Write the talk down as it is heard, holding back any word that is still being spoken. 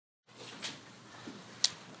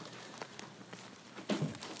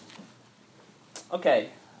Okay.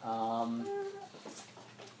 Good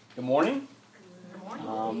morning. Good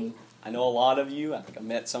morning. I know a lot of you. I think I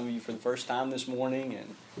met some of you for the first time this morning,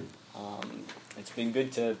 and it's been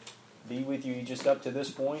good to be with you just up to this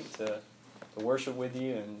point, to worship with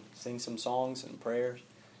you and sing some songs and prayers,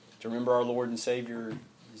 to remember our Lord and Savior,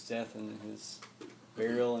 His death and His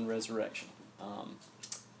burial and resurrection.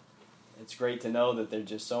 It's great to know that there are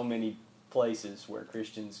just so many places where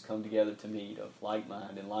Christians come together to meet of like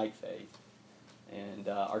mind and like faith, and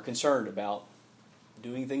are concerned about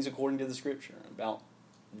doing things according to the Scripture, about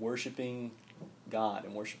worshiping God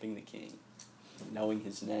and worshiping the King, knowing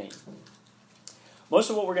His name. Most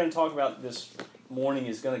of what we're going to talk about this morning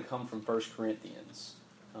is going to come from 1 Corinthians.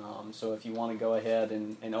 So if you want to go ahead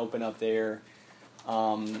and open up there,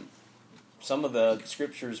 some of the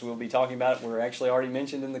scriptures we'll be talking about were actually already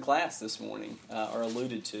mentioned in the class this morning, or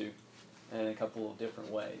alluded to in a couple of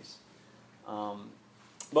different ways.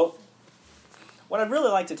 But what I'd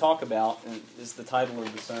really like to talk about is the title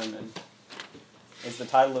of the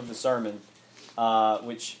sermon.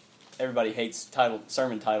 Which everybody hates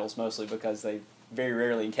sermon titles mostly because they very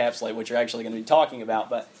rarely encapsulate what you're actually going to be talking about.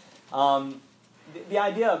 But the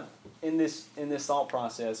idea in this thought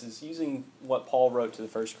process is using what Paul wrote to the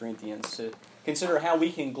 1 Corinthians to consider how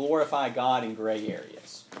we can glorify God in gray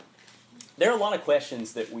areas. There are a lot of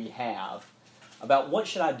questions that we have about what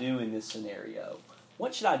should I do in this scenario?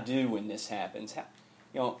 What should I do when this happens?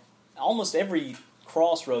 Almost every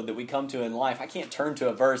crossroad that we come to in life, I can't turn to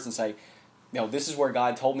a verse and say, this is where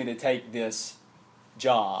God told me to take this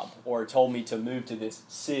job, or told me to move to this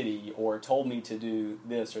city, or told me to do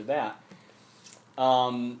this or that.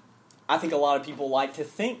 I think a lot of people like to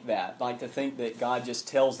think that God just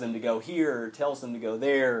tells them to go here, or tells them to go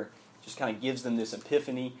there, just kind of gives them this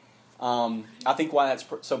epiphany. I think why that's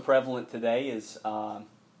so prevalent today is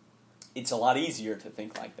it's a lot easier to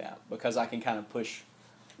think like that, because I can kind of push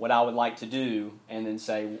what I would like to do and then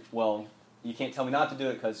say, well, you can't tell me not to do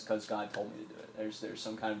it because God told me to do it. There's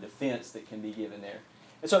some kind of defense that can be given there.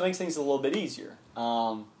 And so it makes things a little bit easier.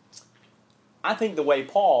 I think the way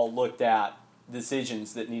Paul looked at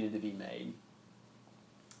decisions that needed to be made,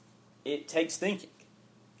 it takes thinking.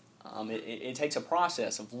 It takes a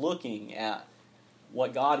process of looking at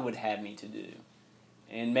what God would have me to do.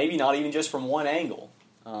 And maybe not even just from one angle.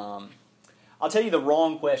 I'll tell you the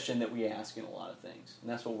wrong question that we ask in a lot of things, and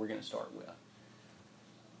that's what we're going to start with.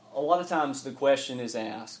 A lot of times the question is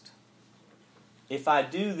asked, if I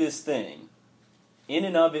do this thing, in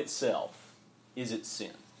and of itself, is it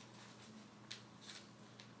sin?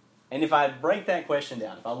 And if I break that question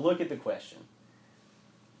down, if I look at the question,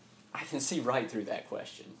 I can see right through that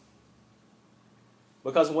question.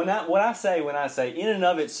 Because when I say in and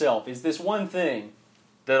of itself, is this one thing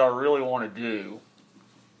that I really want to do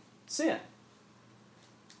sin?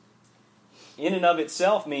 In and of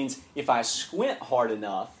itself means if I squint hard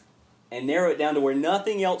enough and narrow it down to where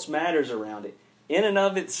nothing else matters around it, in and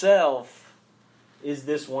of itself, is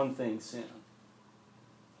this one thing sin?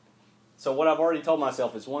 So what I've already told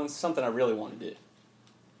myself is, one, something I really want to do.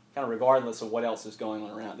 Kind of regardless of what else is going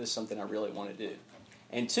on around, this is something I really want to do.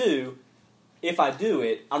 And two, if I do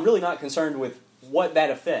it, I'm really not concerned with what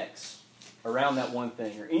that affects around that one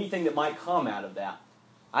thing or anything that might come out of that.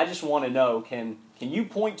 I just want to know, can you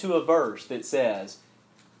point to a verse that says,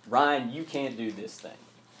 Ryan, you can't do this thing?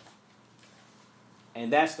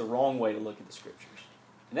 And that's the wrong way to look at the Scriptures.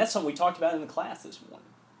 And that's something we talked about in the class this morning.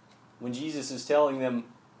 When Jesus is telling them,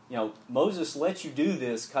 Moses let you do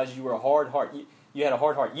this because you were a hard heart. You had a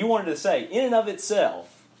hard heart. You wanted to say, in and of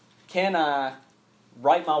itself, can I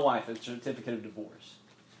write my wife a certificate of divorce?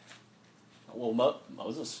 Well,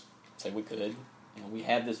 Moses said we could. We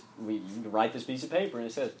have this. You can write this piece of paper, and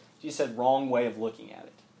it says. Jesus said, wrong way of looking at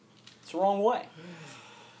it. It's the wrong way.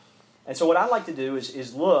 And so what I like to do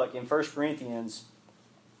is look in 1 Corinthians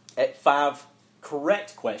at 5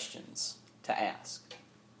 correct questions to ask.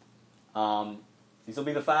 These will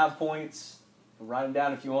be the 5 points. Write them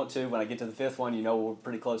down if you want to. When I get to the 5th one, we're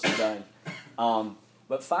pretty close to done.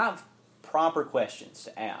 But 5 proper questions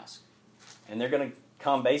to ask. And they're going to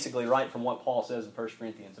come basically right from what Paul says in 1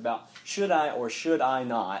 Corinthians about should I or should I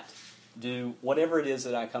not do whatever it is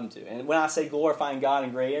that I come to. And when I say glorifying God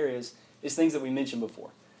in gray areas, it's things that we mentioned before.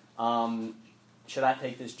 Should I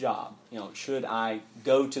take this job? Should I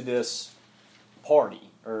go to this party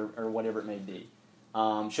or whatever it may be?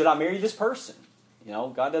 Should I marry this person?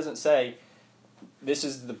 God doesn't say this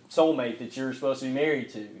is the soulmate that you're supposed to be married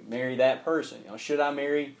to. Marry that person. Should I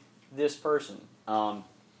marry this person? In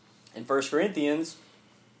 1 Corinthians,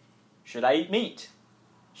 should I eat meat?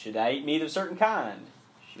 Should I eat meat of a certain kind?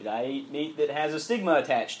 Should I eat meat that has a stigma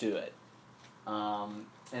attached to it?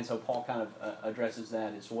 And so Paul kind of addresses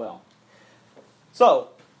that as well. So,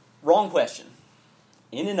 wrong question.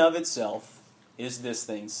 In and of itself, is this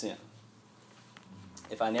thing sin?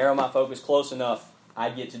 If I narrow my focus close enough, I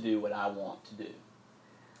get to do what I want to do.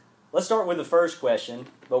 Let's start with the first question,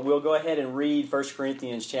 but we'll go ahead and read 1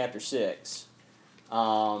 Corinthians chapter 6,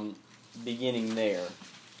 beginning there.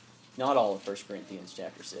 Not all of 1 Corinthians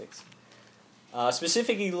chapter 6.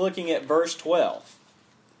 Specifically looking at verse 12.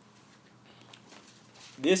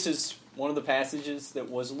 This is one of the passages that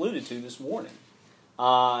was alluded to this morning,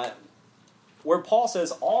 where Paul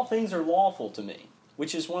says, all things are lawful to me,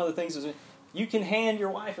 which is one of the things, you can hand your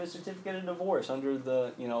wife a certificate of divorce under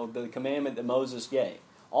the commandment that Moses gave.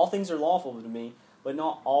 All things are lawful to me, but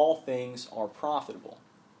not all things are profitable.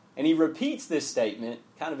 And he repeats this statement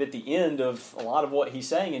kind of at the end of a lot of what he's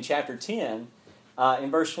saying in chapter 10.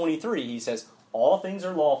 In verse 23, he says, all things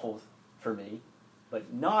are lawful for me,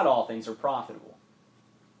 but not all things are profitable.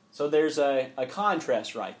 So there's a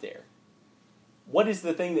contrast right there. What is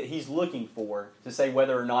the thing that he's looking for to say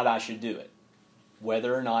whether or not I should do it?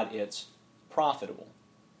 Whether or not it's profitable.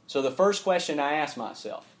 So the first question I ask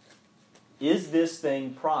myself, is this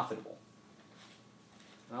thing profitable?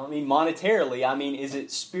 I don't mean monetarily, I mean, is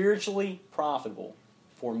it spiritually profitable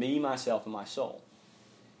for me, myself, and my soul?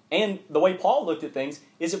 And the way Paul looked at things,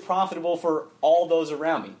 is it profitable for all those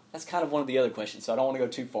around me? That's kind of one of the other questions, so I don't want to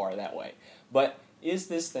go too far that way. But is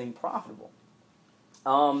this thing profitable?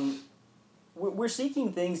 We're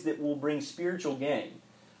seeking things that will bring spiritual gain.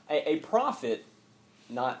 A profit,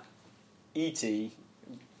 not E-T,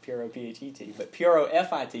 P-R-O-P-H-E-T, but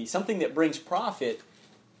P-R-O-F-I-T, something that brings profit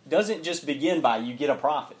doesn't just begin by you get a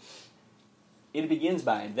profit. It begins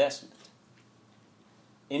by investment.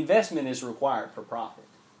 Investment is required for profit.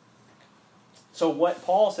 So what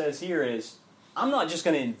Paul says here is, I'm not just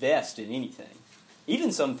going to invest in anything.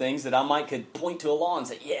 Even some things that I could point to a law and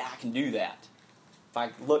say, yeah, I can do that. If I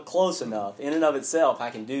look close enough, in and of itself, I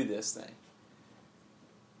can do this thing.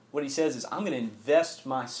 What he says is, I'm going to invest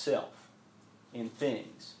myself in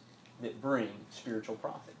things that bring spiritual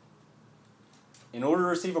profit. In order to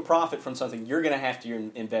receive a profit from something, you're going to have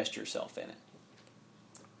to invest yourself in it.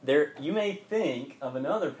 You may think of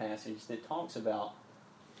another passage that talks about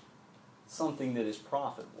something that is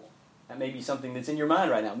profitable. That may be something that's in your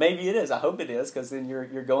mind right now. Maybe it is. I hope it is, because then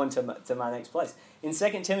you're going to my next place. In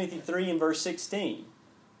 2 Timothy 3 and verse 16,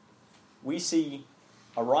 we see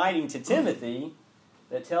a writing to Timothy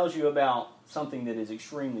that tells you about something that is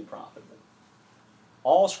extremely profitable.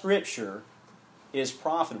 All Scripture is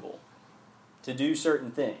profitable to do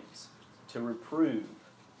certain things, to reprove,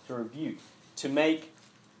 to rebuke, to make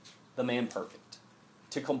the man perfect,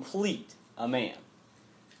 to complete a man.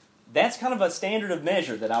 That's kind of a standard of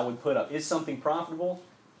measure that I would put up. Is something profitable?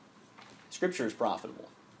 Scripture is profitable.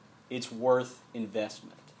 It's worth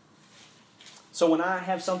investment. So when I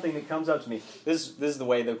have something that comes up to me, this is the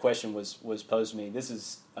way the question was posed to me. This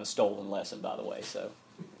is a stolen lesson, by the way, so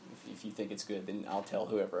if you think it's good, then I'll tell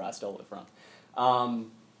whoever I stole it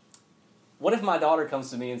from. What if my daughter comes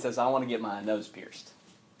to me and says, I want to get my nose pierced,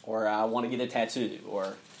 or I want to get a tattoo,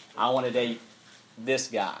 or I want to date this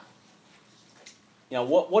guy? You know,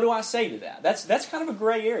 what do I say to that? That's kind of a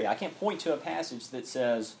gray area. I can't point to a passage that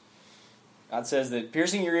says, God says that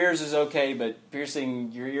piercing your ears is okay, but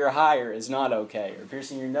piercing your ear higher is not okay, or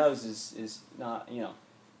piercing your nose is not, you know.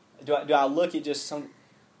 Do I look at just some...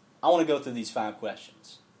 I want to go through these 5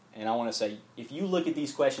 questions. And I want to say, if you look at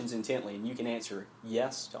these questions intently and you can answer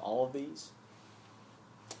yes to all of these,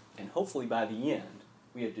 and hopefully by the end,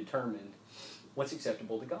 we have determined what's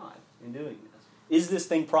acceptable to God in doing this. Is this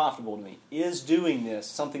thing profitable to me? Is doing this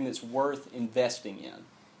something that's worth investing in?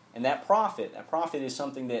 And that profit is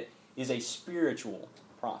something that is a spiritual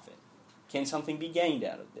profit. Can something be gained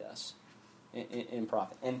out of this in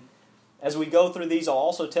profit? And as we go through these, I'll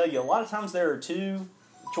also tell you, a lot of times there are 2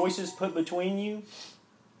 choices put between you,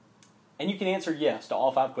 and you can answer yes to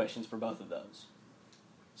all 5 questions for both of those.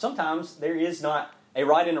 Sometimes there is not a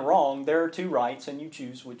right and a wrong. There are 2 rights, and you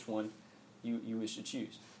choose which one you wish to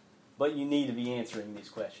choose. But you need to be answering these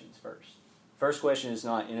questions first. First question is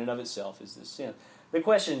not, in and of itself, is this sin? The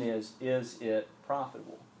question is it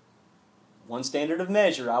profitable? One standard of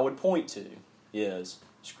measure I would point to is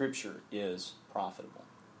Scripture is profitable.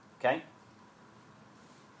 Okay?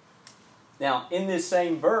 Now, in this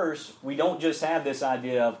same verse, we don't just have this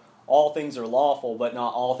idea of all things are lawful, but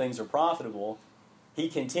not all things are profitable. He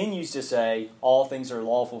continues to say, all things are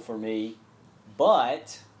lawful for me,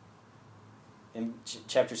 but, in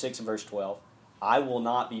chapter 6 and verse 12, I will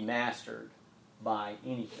not be mastered by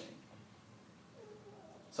anything.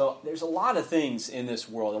 So there's a lot of things in this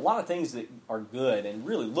world, a lot of things that are good and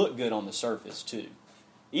really look good on the surface too.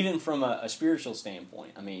 Even from a spiritual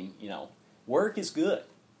standpoint. I mean, work is good.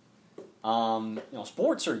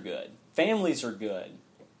 Sports are good. Families are good.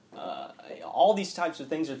 All these types of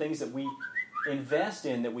things are things that we invest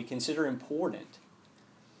in, that we consider important.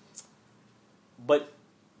 But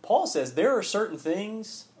Paul says there are certain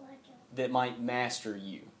things that might master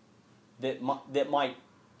you, that might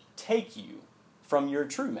take you from your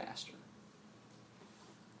true master.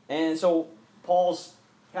 And so Paul's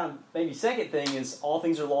kind of maybe second thing is all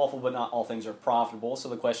things are lawful, but not all things are profitable. So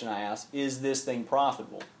the question I ask, is this thing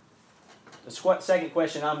profitable? The second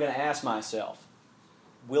question I'm going to ask myself,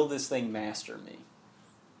 will this thing master me?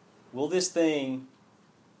 Will this thing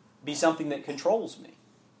be something that controls me?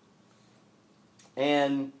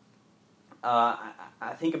 And I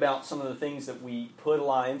think about some of the things that we put a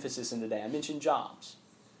lot of emphasis in today. I mentioned jobs.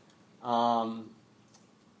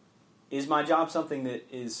 Is my job something that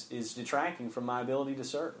is detracting from my ability to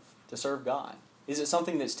serve God? Is it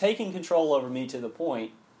something that's taking control over me to the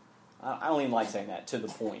point, I don't even like saying that, to the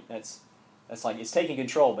point. That's like, it's taking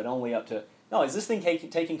control, but only up to, no, is this thing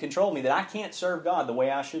taking control of me that I can't serve God the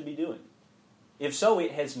way I should be doing? If so,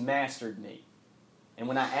 it has mastered me. And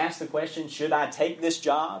when I ask the question, should I take this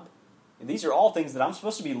job? And these are all things that I'm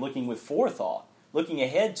supposed to be looking with forethought, looking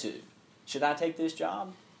ahead to. Should I take this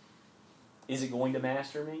job? Is it going to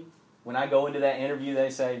master me? When I go into that interview, they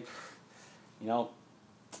say,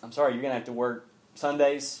 I'm sorry, you're going to have to work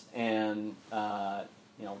Sundays, and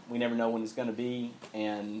we never know when it's going to be,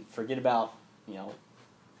 and forget about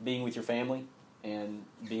being with your family and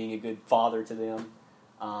being a good father to them,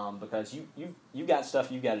 because you've got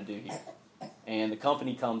stuff you've got to do here, and the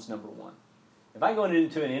company comes number one. If I go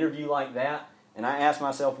into an interview like that and I ask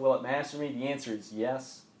myself, will it master me? The answer is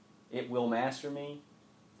yes, it will master me,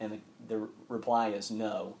 and the reply is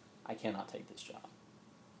no, I cannot take this job.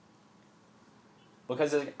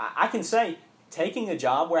 Because I can say, taking a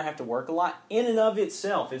job where I have to work a lot, in and of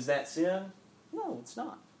itself, is that sin? No, it's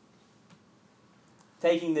not.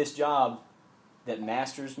 Taking this job that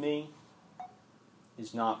masters me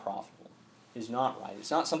is not profitable, is not right. It's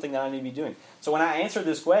not something that I need to be doing. So when I answer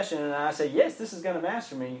this question and I say, yes, this is going to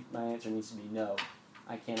master me, my answer needs to be no,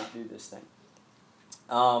 I cannot do this thing.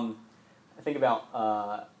 I think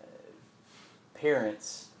about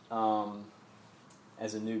parents.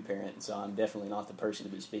 As a new parent, so I'm definitely not the person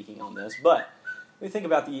to be speaking on this. But we think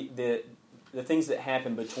about the things that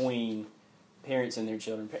happen between parents and their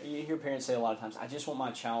children. You hear parents say a lot of times, I just want my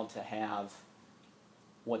child to have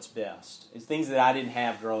what's best. It's things that I didn't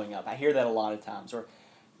have growing up. I hear that a lot of times. Or,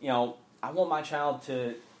 I want my child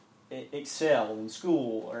to excel in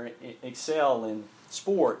school or excel in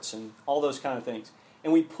sports and all those kind of things.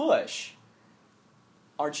 And we push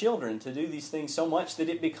our children to do these things so much that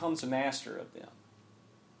it becomes a master of them.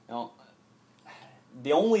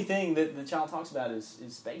 The only thing that the child talks about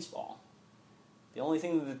is baseball. The only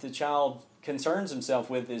thing that the child concerns himself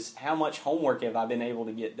with is how much homework have I been able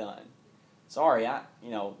to get done. Sorry,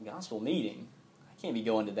 gospel meeting, I can't be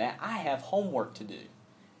going to that. I have homework to do.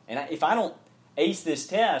 And if I don't ace this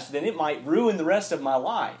test, then it might ruin the rest of my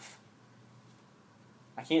life.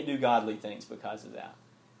 I can't do godly things because of that.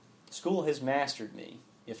 School has mastered me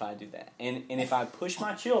if I do that. And if I push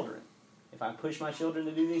my children,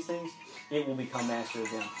 to do these things, it will become master of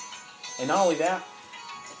them. And not only that,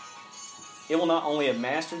 it will not only have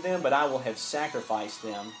mastered them, but I will have sacrificed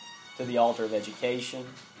them to the altar of education,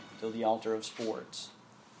 to the altar of sports.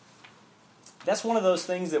 That's one of those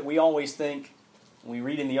things that we always think, when we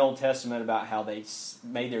read in the Old Testament about how they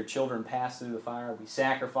made their children pass through the fire.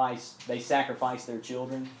 They sacrificed their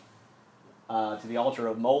children to the altar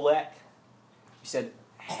of Molech. He said,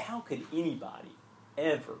 how could anybody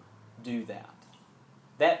ever do that?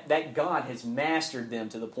 That God has mastered them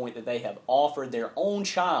to the point that they have offered their own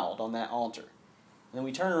child on that altar. And then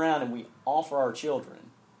we turn around and we offer our children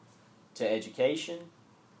to education,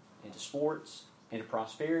 and to sports, and to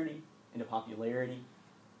prosperity, and to popularity.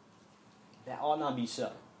 That ought not be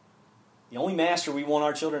so. The only master we want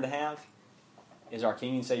our children to have is our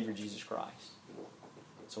King and Savior, Jesus Christ.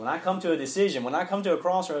 So when I come to a decision, when I come to a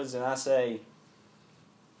crossroads and I say,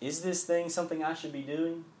 is this thing something I should be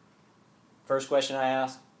doing? First question I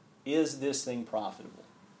ask, is this thing profitable?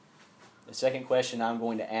 The second question I'm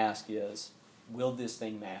going to ask is, will this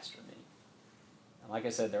thing master me? And like I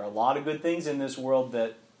said, there are a lot of good things in this world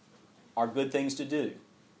that are good things to do.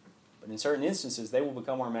 But in certain instances, they will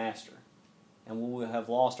become our master. And we will have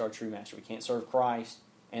lost our true master. We can't serve Christ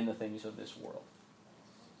and the things of this world.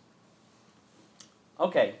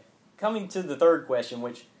 Okay, coming to the third question,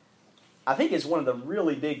 which I think is one of the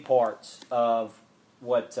really big parts of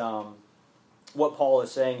what Paul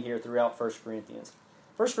is saying here throughout 1 Corinthians.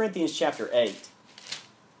 1 Corinthians chapter 8.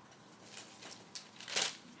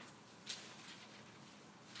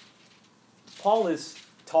 Paul is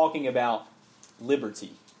talking about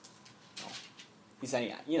liberty. He's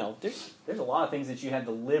saying, there's a lot of things that you have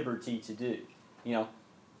the liberty to do.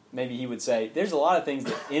 Maybe he would say, there's a lot of things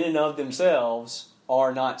that in and of themselves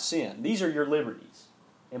are not sin. These are your liberties.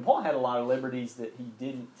 And Paul had a lot of liberties that he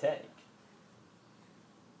didn't take.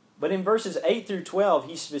 But in verses 8 through 12,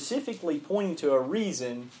 he's specifically pointing to a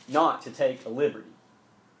reason not to take a liberty.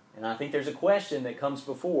 And I think there's a question that comes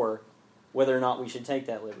before whether or not we should take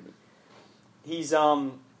that liberty. He's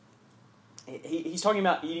talking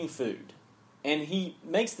about eating food. And he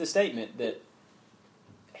makes the statement that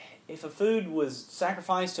if a food was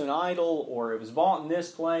sacrificed to an idol, or it was bought in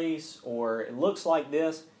this place, or it looks like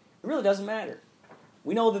this, it really doesn't matter.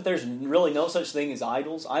 We know that there's really no such thing as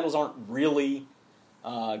idols. Idols aren't really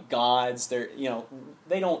gods.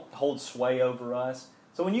 They don't hold sway over us.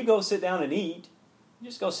 So when you go sit down and eat, you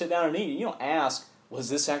just go sit down and eat. You don't ask, was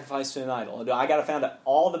this sacrificed to an idol? I got to find out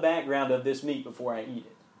all the background of this meat before I eat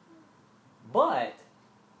it. But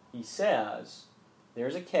he says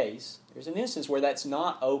there's a case, there's an instance where that's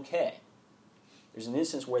not okay. There's an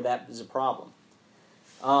instance where that is a problem.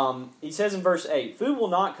 He says in verse 8, food will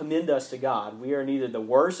not commend us to God. We are neither the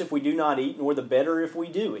worse if we do not eat, nor the better if we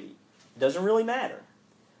do eat. It doesn't really matter.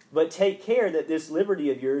 But take care that this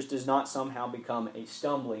liberty of yours does not somehow become a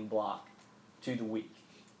stumbling block to the weak.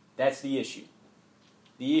 That's the issue.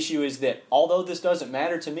 The issue is that although this doesn't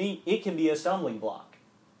matter to me, it can be a stumbling block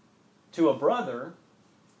to a brother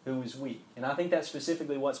who is weak. And I think that's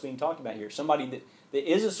specifically what's being talked about here. Somebody that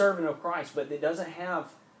is a servant of Christ, but that doesn't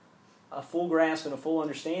have a full grasp and a full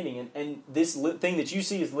understanding. And this thing that you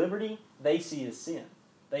see as liberty, they see as sin.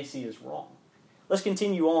 They see as wrong. Let's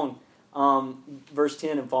continue on, verse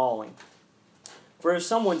 10 and following. For if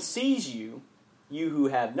someone sees you who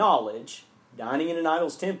have knowledge, dining in an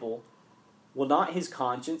idol's temple, will not his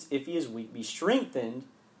conscience, if he is weak, be strengthened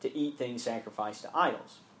to eat things sacrificed to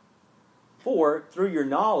idols? For through your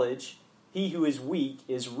knowledge, he who is weak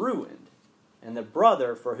is ruined, and the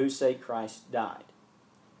brother for whose sake Christ died.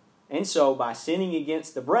 And so, by sinning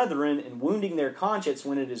against the brethren and wounding their conscience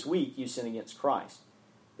when it is weak, you sin against Christ.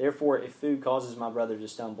 Therefore, if food causes my brother to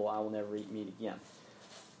stumble, I will never eat meat again.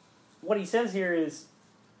 What he says here is,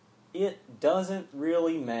 it doesn't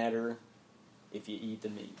really matter if you eat the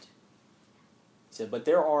meat. He said, but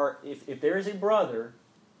if there is a brother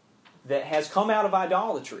that has come out of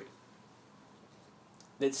idolatry,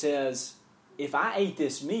 that says, if I ate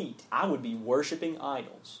this meat, I would be worshiping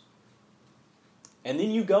idols. And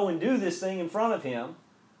then you go and do this thing in front of him,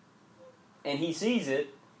 and he sees it,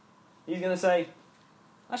 he's going to say,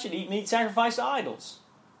 I should eat meat sacrificed to idols.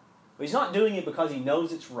 But he's not doing it because he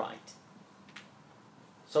knows it's right.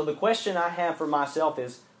 So the question I have for myself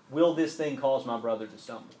is, will this thing cause my brother to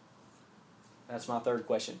stumble? That's my third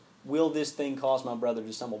question. Will this thing cause my brother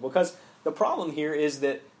to stumble? Because the problem here is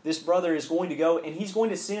that this brother is going to go and he's going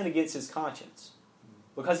to sin against his conscience.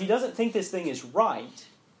 Because he doesn't think this thing is right.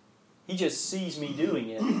 He just sees me doing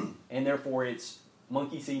it, and therefore it's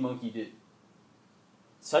monkey see, monkey do.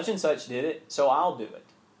 Such and such did it, so I'll do it.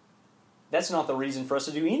 That's not the reason for us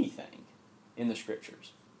to do anything in the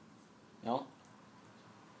Scriptures. No?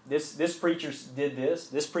 This preacher did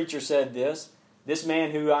this preacher said this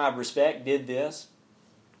man who I respect did this.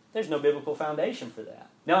 There's no biblical foundation for that.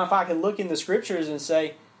 Now, if I can look in the Scriptures and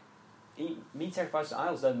say, meat sacrificed to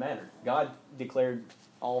idols doesn't matter. God declared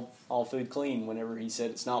all food clean whenever he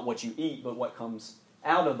said it's not what you eat, but what comes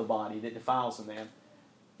out of the body that defiles a man.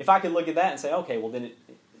 If I could look at that and say, okay, well then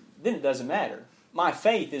it doesn't matter. My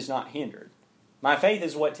faith is not hindered. My faith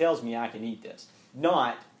is what tells me I can eat this.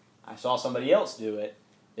 Not, I saw somebody else do it,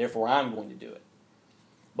 therefore I'm going to do it.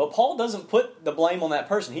 But Paul doesn't put the blame on that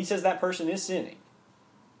person. He says that person is sinning.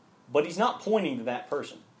 But he's not pointing to that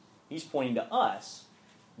person. He's pointing to us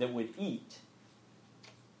that would eat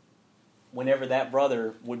whenever that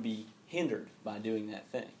brother would be hindered by doing that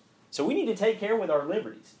thing. So we need to take care with our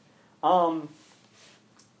liberties.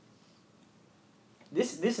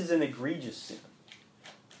 This is an egregious sin.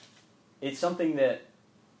 It's something that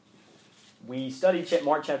we studied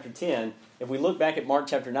Mark chapter 10. If we look back at Mark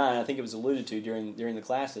chapter 9, I think it was alluded to during the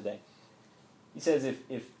class today. He says,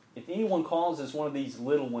 if anyone causes one of these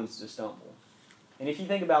little ones to stumble, and if you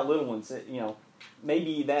think about little ones,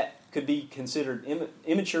 maybe that could be considered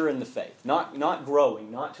immature in the faith, not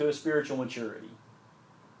growing, not to a spiritual maturity,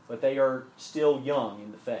 but they are still young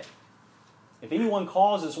in the faith. If anyone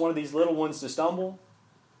causes one of these little ones to stumble,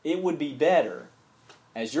 it would be better,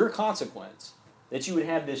 as your consequence, that you would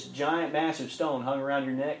have this giant, massive stone hung around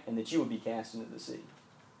your neck and that you would be cast into the sea.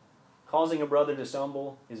 Causing a brother to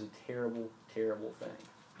stumble is a terrible, terrible thing.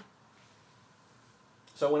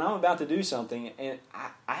 So when I'm about to do something, and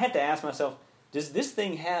I have to ask myself, Does this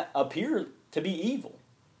thing appear to be evil?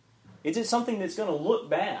 Is it something that's going to look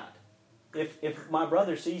bad if my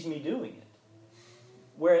brother sees me doing it?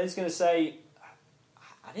 Where it's going to say,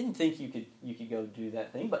 I didn't think you could go do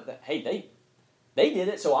that thing, but hey, they did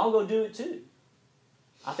it, so I'll go do it too.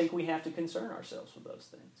 I think we have to concern ourselves with those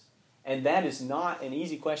things. And that is not an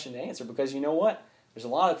easy question to answer, because you know what? There's a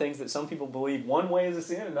lot of things that some people believe one way is a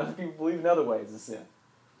sin and other people believe another way is a sin.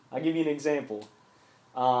 I'll give you an example.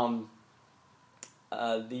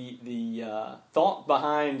 The thought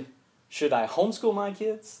behind, should I homeschool my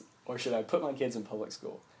kids or should I put my kids in public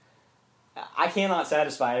school? I cannot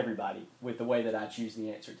satisfy everybody with the way that I choose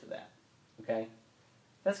the answer to that. Okay?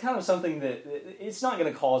 That's kind of something that it's not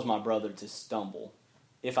going to cause my brother to stumble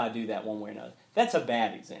if I do that one way or another. That's a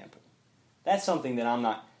bad example. That's something that I'm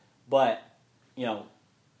not, but, you know,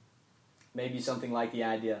 maybe something like the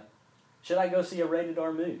idea, should I go see a rated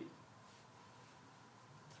R movie?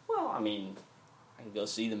 Well, I mean, I can go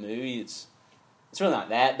see the movie. It's really not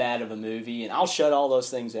that bad of a movie, and I'll shut all those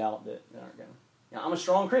things out that aren't going to. You know, I'm a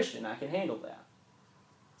strong Christian. I can handle that.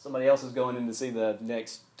 Somebody else is going in to see the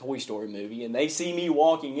next Toy Story movie, and they see me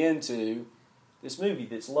walking into this movie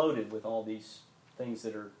that's loaded with all these things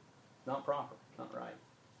that are not proper, not right.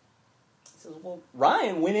 He says, well,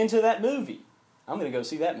 Ryan went into that movie. I'm going to go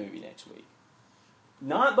see that movie next week.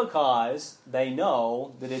 Not because they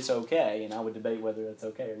know that it's okay, and I would debate whether it's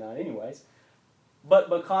okay or not anyways, but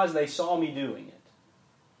because they saw me doing it,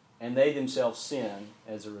 and they themselves sin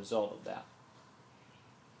as a result of that.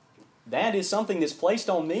 That is something that's placed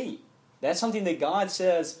on me. That's something that God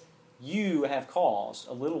says, you have caused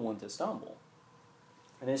a little one to stumble.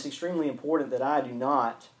 And it's extremely important that I do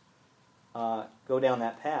not go down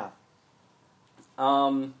that path.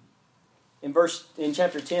 In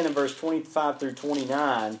chapter 10 and verse 25 through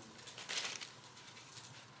 29,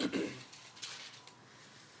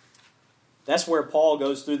 that's where Paul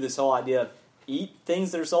goes through this whole idea of eat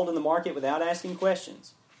things that are sold in the market without asking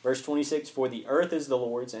questions. Verse 26, for the earth is the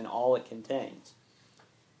Lord's and all it contains.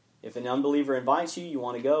 If an unbeliever invites you, you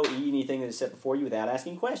want to go, eat anything that is set before you without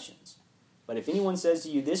asking questions. But if anyone says to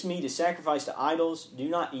you, this meat is sacrificed to idols, do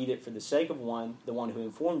not eat it for the sake of the one who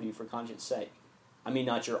informed you for conscience sake. I mean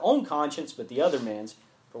not your own conscience, but the other man's.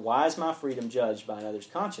 For why is my freedom judged by another's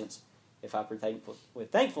conscience? If I partake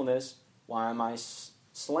with thankfulness, why am I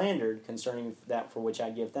slandered concerning that for which I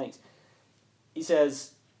give thanks? He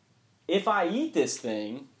says, if I eat this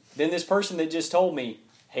thing, then this person that just told me,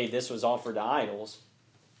 hey, this was offered to idols,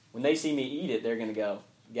 when they see me eat it, they're going to go,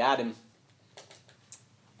 got him.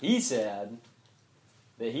 He said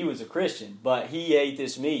that he was a Christian, but he ate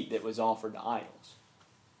this meat that was offered to idols.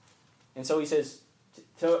 And so he says,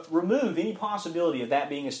 to remove any possibility of that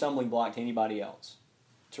being a stumbling block to anybody else,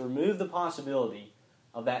 to remove the possibility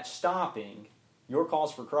of that stopping your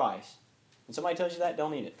cause for Christ, when somebody tells you that,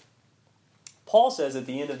 don't eat it. Paul says at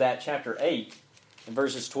the end of that chapter 8, in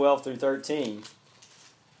verses 12 through 13,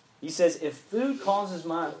 he says, if food causes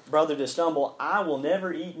my brother to stumble, I will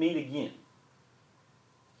never eat meat again.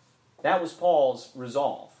 That was Paul's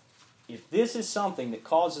resolve. If this is something that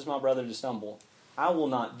causes my brother to stumble, I will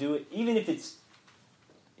not do it, even if it's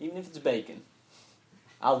bacon.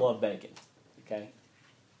 I love bacon. Okay?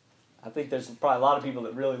 I think there's probably a lot of people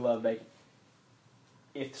that really love bacon.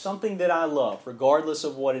 If something that I love, regardless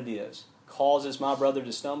of what it is, causes my brother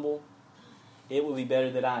to stumble, it will be better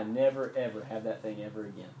that I never, ever have that thing ever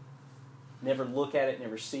again. Never look at it,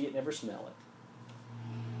 never see it, never smell it.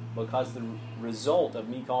 Because the result of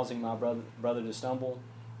me causing my brother to stumble,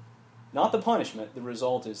 not the punishment, the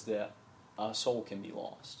result is that a soul can be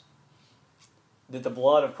lost. That the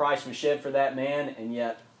blood of Christ was shed for that man, and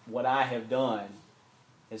yet what I have done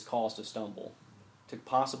has caused a stumble to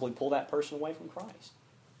possibly pull that person away from Christ.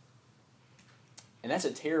 And that's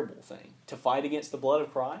a terrible thing. To fight against the blood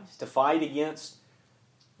of Christ, to fight against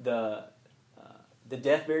the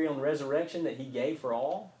death, burial, and resurrection that He gave for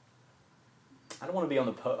all. I don't want to be on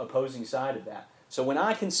the opposing side of that. So when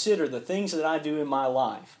I consider the things that I do in my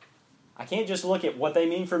life, I can't just look at what they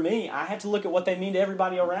mean for me. I have to look at what they mean to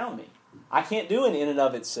everybody around me. I can't do it in and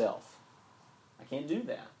of itself. I can't do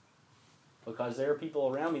that. Because there are people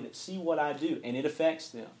around me that see what I do, and it affects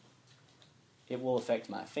them. It will affect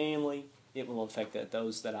my family. It will affect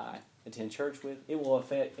those that I attend church with. It will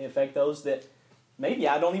affect those that maybe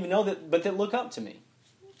I don't even know but that look up to me.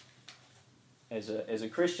 As a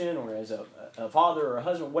Christian or as a father or a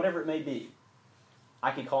husband, whatever it may be.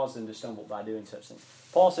 I could cause them to stumble by doing such things.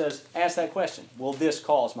 Paul says, ask that question. Will this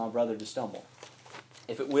cause my brother to stumble?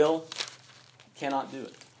 If it will, I cannot do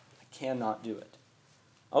it. I cannot do it.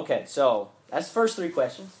 Okay, so that's the first three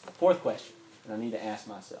questions. Fourth question that I need to ask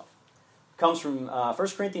myself comes from 1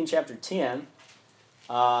 Corinthians chapter 10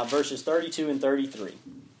 verses 32 and 33.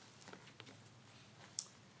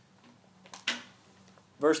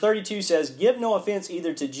 Verse 32 says, "Give no offense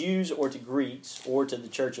either to Jews or to Greeks or to the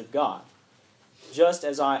church of God, just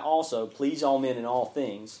as I also please all men in all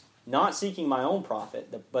things, not seeking my own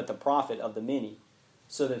profit, but the profit of the many,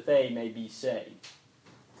 so that they may be saved."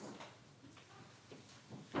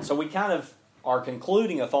 So we kind of are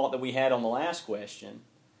concluding a thought that we had on the last question,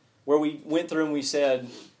 where we went through and we said,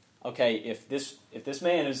 okay, if this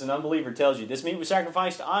man who's an unbeliever tells you this meat was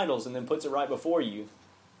sacrificed to idols and then puts it right before you,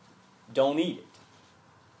 don't eat it.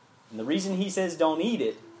 And the reason he says don't eat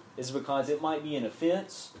it is because it might be an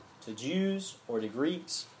offense to Jews or to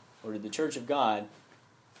Greeks or to the church of God,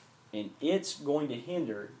 and it's going to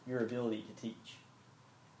hinder your ability to teach.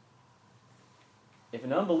 If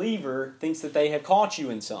an unbeliever thinks that they have caught you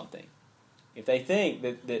in something, if they think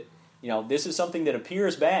that this is something that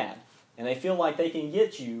appears bad, and they feel like they can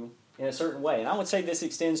get you in a certain way, and I would say this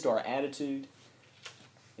extends to our attitude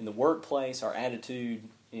in the workplace, our attitude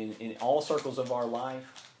in all circles of our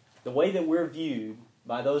life, the way that we're viewed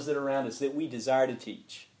by those that are around us, that we desire to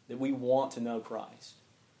teach, that we want to know Christ.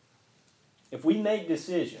 If we make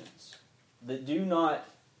decisions that do not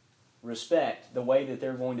respect the way that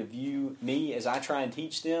they're going to view me as I try and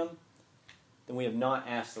teach them, then we have not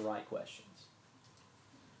asked the right questions.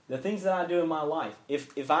 The things that I do in my life,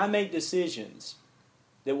 if I make decisions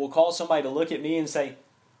that will cause somebody to look at me and say,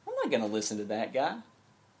 I'm not going to listen to that guy.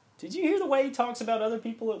 Did you hear the way he talks about other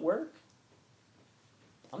people at work?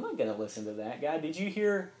 I'm not going to listen to that guy. Did you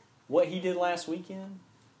hear what he did last weekend?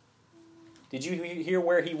 Did you hear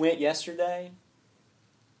where he went yesterday?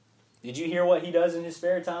 Did you hear what he does in his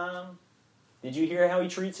spare time? Did you hear how he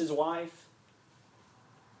treats his wife?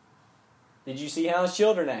 Did you see how his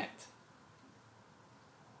children act?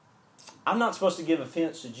 I'm not supposed to give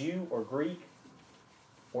offense to Jew or Greek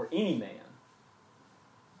or any man.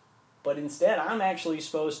 But instead, I'm actually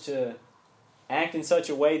supposed to act in such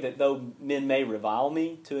a way that though men may revile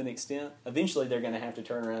me to an extent, eventually they're going to have to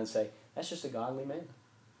turn around and say, that's just a godly man.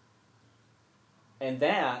 And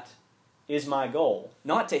that is my goal.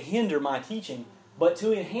 Not to hinder my teaching, but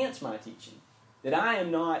to enhance my teaching. That I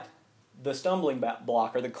am not the stumbling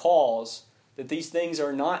block or the cause that these things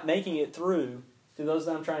are not making it through to those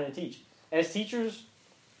that I'm trying to teach. As teachers,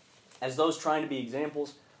 as those trying to be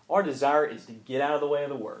examples, our desire is to get out of the way of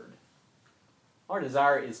the Word. Our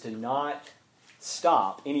desire is to not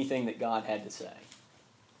stop anything that God had to say.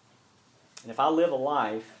 And if I live a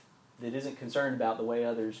life that isn't concerned about the way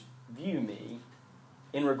others view me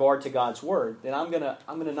in regard to God's Word, then I'm gonna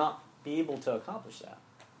not be able to accomplish that.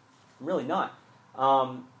 I'm really not.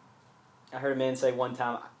 I heard a man say one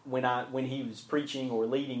time when he was preaching or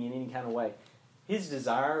leading in any kind of way, his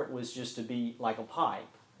desire was just to be like a pipe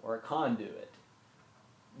or a conduit.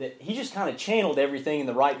 That he just kind of channeled everything in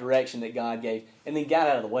the right direction that God gave and then got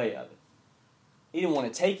out of the way of it. He didn't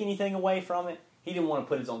want to take anything away from it. He didn't want to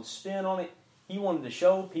put his own spin on it. He wanted to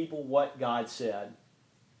show people what God said.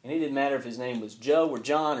 And it didn't matter if his name was Joe or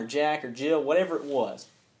John or Jack or Jill, whatever it was.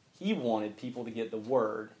 He wanted people to get the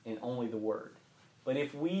Word and only the Word. But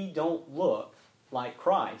if we don't look like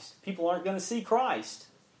Christ, people aren't going to see Christ.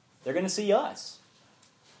 They're going to see us.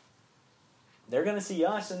 They're going to see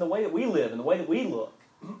us in the way that we live, in the way that we look.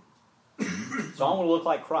 So I want to look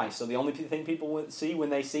like Christ. So the only thing people see when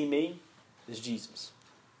they see me is Jesus.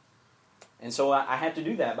 And so I have to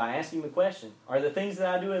do that by asking the question, are the things that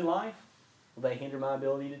I do in life, will they hinder my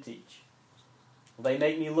ability to teach? Will they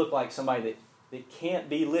make me look like somebody that can't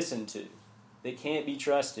be listened to, that can't be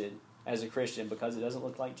trusted as a Christian because it doesn't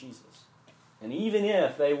look like Jesus? And even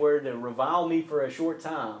if they were to revile me for a short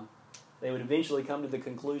time, they would eventually come to the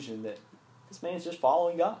conclusion that this man's just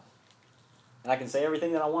following God. And I can say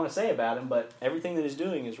everything that I want to say about him, but everything that he's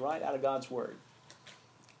doing is right out of God's Word.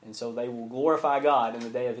 And so they will glorify God in the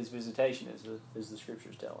day of His visitation, as the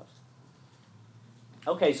Scriptures tell us.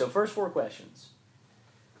 Okay, so first 4 questions.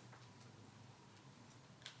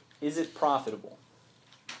 Is it profitable?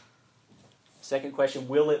 Second question,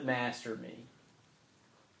 will it master me?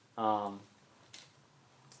 I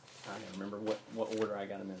don't remember what order I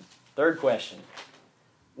got them in. Third question,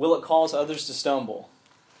 will it cause others to stumble?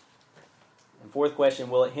 And fourth question,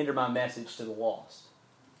 will it hinder my message to the lost?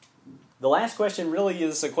 The last question really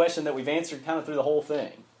is a question that we've answered kind of through the whole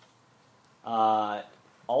thing.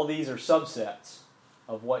 All these are subsets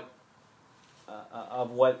of what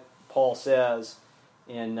Paul says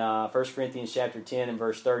in 1 Corinthians chapter 10 and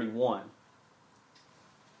verse 31.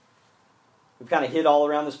 We've kind of hit all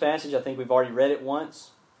around this passage. I think we've already read it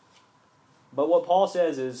once. But what Paul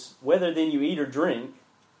says is, whether then you eat or drink,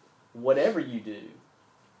 whatever you do,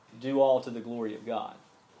 do all to the glory of God.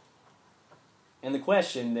 And the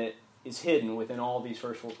question that is hidden within all these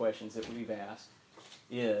first four questions that we've asked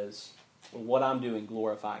is, will what I'm doing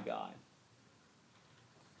glorify God?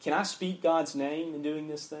 Can I speak God's name in doing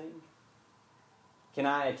this thing? Can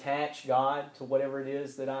I attach God to whatever it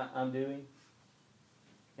is that I'm doing?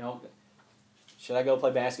 You know, should I go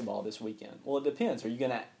play basketball this weekend? Well, it depends. Are you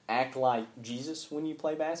going to act like Jesus when you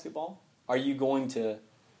play basketball? Are you going to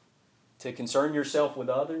concern yourself with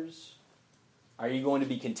others? Are you going to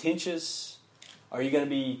be contentious? Are you going to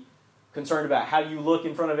be concerned about how you look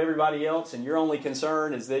in front of everybody else, and your only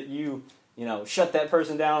concern is that you shut that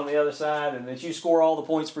person down on the other side and that you score all the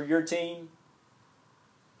points for your team?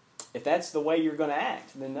 If that's the way you're going to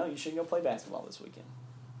act, then no, you shouldn't go play basketball this weekend.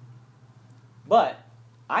 But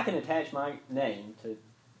I can attach my name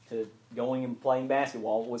to going and playing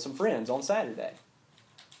basketball with some friends on Saturday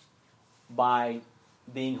by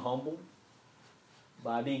being humble,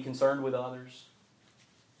 by being concerned with others,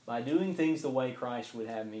 by doing things the way Christ would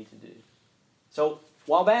have me to do. So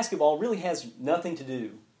while basketball really has nothing to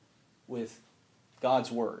do with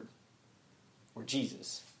God's Word or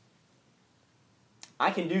Jesus, I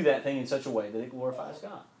can do that thing in such a way that it glorifies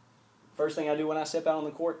God. First thing I do when I step out on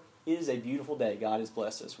the court is a beautiful day God has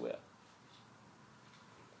blessed us with.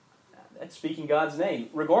 That's speaking God's name.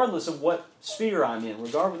 Regardless of what sphere I'm in,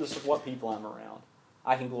 regardless of what people I'm around,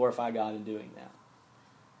 I can glorify God in doing that.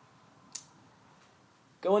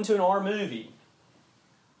 Go into an R movie.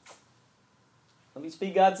 Let me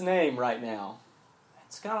speak God's name right now.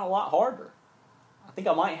 It's kind of a lot harder. I think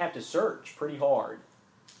I might have to search pretty hard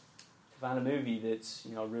to find a movie that's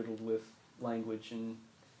riddled with language and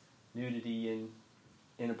nudity and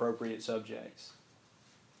inappropriate subjects.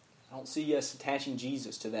 I don't see us attaching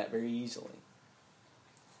Jesus to that very easily.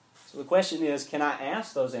 So the question is, can I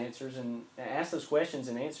ask those questions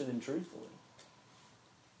and answer them truthfully?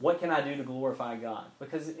 What can I do to glorify God?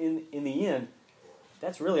 Because in the end,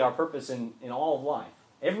 that's really our purpose in all of life.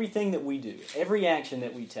 Everything that we do, every action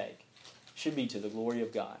that we take, should be to the glory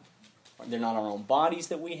of God. They're not our own bodies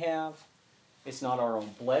that we have. It's not our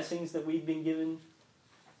own blessings that we've been given.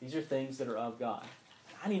 These are things that are of God.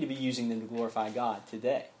 I need to be using them to glorify God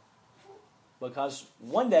today. Because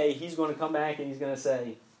one day He's going to come back and He's going to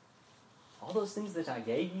say, all those things that I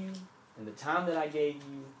gave you, and the time that I gave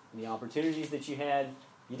you, and the opportunities that you had,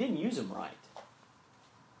 you didn't use them right.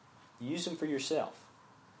 You used them for yourself.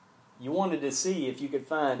 You wanted to see if you could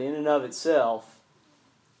find in and of itself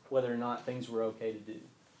whether or not things were okay to do.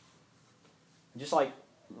 Just like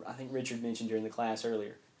I think Richard mentioned during the class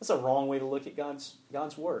earlier, that's a wrong way to look at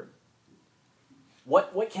God's Word.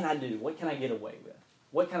 What can I do? What can I get away with?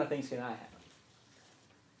 What kind of things can I have?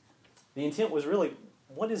 The intent was really,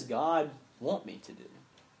 what does God want me to do?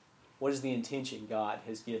 What is the intention God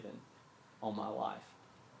has given on my life?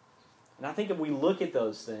 And I think if we look at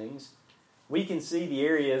those things, we can see the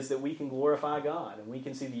areas that we can glorify God, and we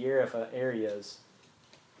can see the areas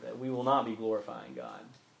that we will not be glorifying God.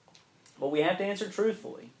 But we have to answer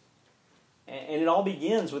truthfully. And it all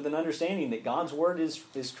begins with an understanding that God's Word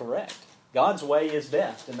is correct. God's way is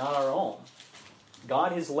best and not our own.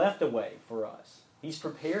 God has left a way for us. He's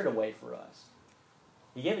prepared a way for us.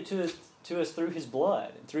 He gave it to us through His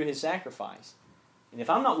blood and through His sacrifice. And if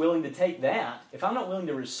I'm not willing to take that, if I'm not willing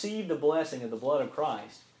to receive the blessing of the blood of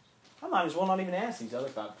Christ, I might as well not even ask these other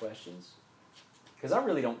 5 questions. Because I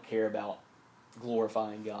really don't care about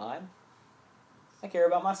glorifying God. I care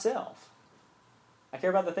about myself. I care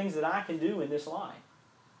about the things that I can do in this life.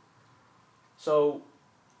 So,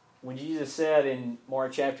 when Jesus said in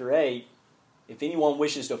Mark chapter 8, if anyone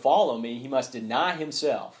wishes to follow me, he must deny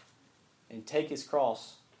himself and take his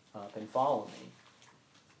cross up and follow me.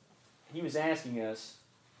 He was asking us,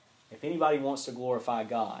 if anybody wants to glorify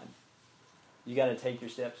God, you got to take your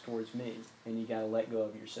steps towards me, and you got to let go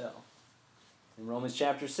of yourself. In Romans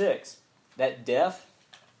chapter 6, that death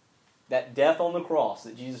on the cross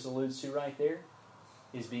that Jesus alludes to right there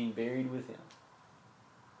is being buried with Him.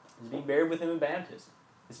 It's being buried with Him in baptism.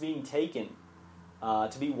 It's being taken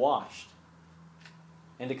to be washed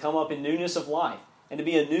and to come up in newness of life and to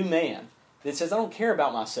be a new man that says, I don't care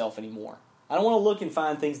about myself anymore. I don't want to look and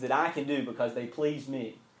find things that I can do because they please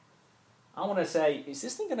me. I want to say, is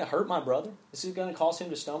this thing going to hurt my brother? Is this going to cause him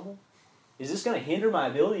to stumble? Is this going to hinder my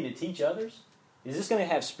ability to teach others? Is this going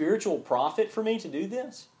to have spiritual profit for me to do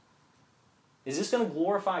this? Is this going to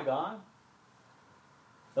glorify God?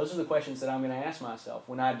 Those are the questions that I'm going to ask myself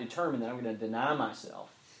when I determine that I'm going to deny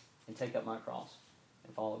myself and take up my cross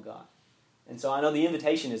and follow God. And so I know the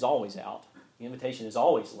invitation is always out. The invitation is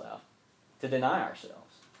always left to deny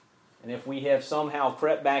ourselves. And if we have somehow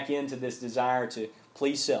crept back into this desire to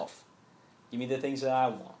please self, give me the things that I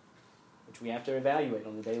want, which we have to evaluate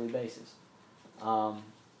on a daily basis,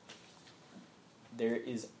 there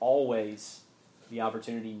is always the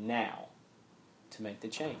opportunity now to make the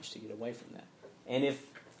change, to get away from that. And if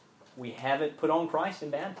we haven't put on Christ in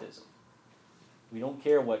baptism, we don't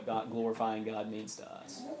care what glorifying God means to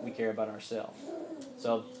us. We care about ourselves.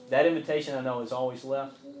 So that invitation I know is always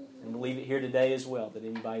left, and we'll leave it here today as well, that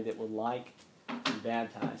anybody that would like to be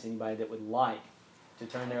baptized, anybody that would like to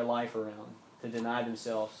turn their life around, to deny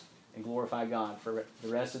themselves and glorify God for the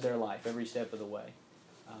rest of their life, every step of the way,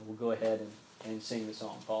 we'll go ahead and sing the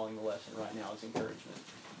song following the lesson right now as encouragement.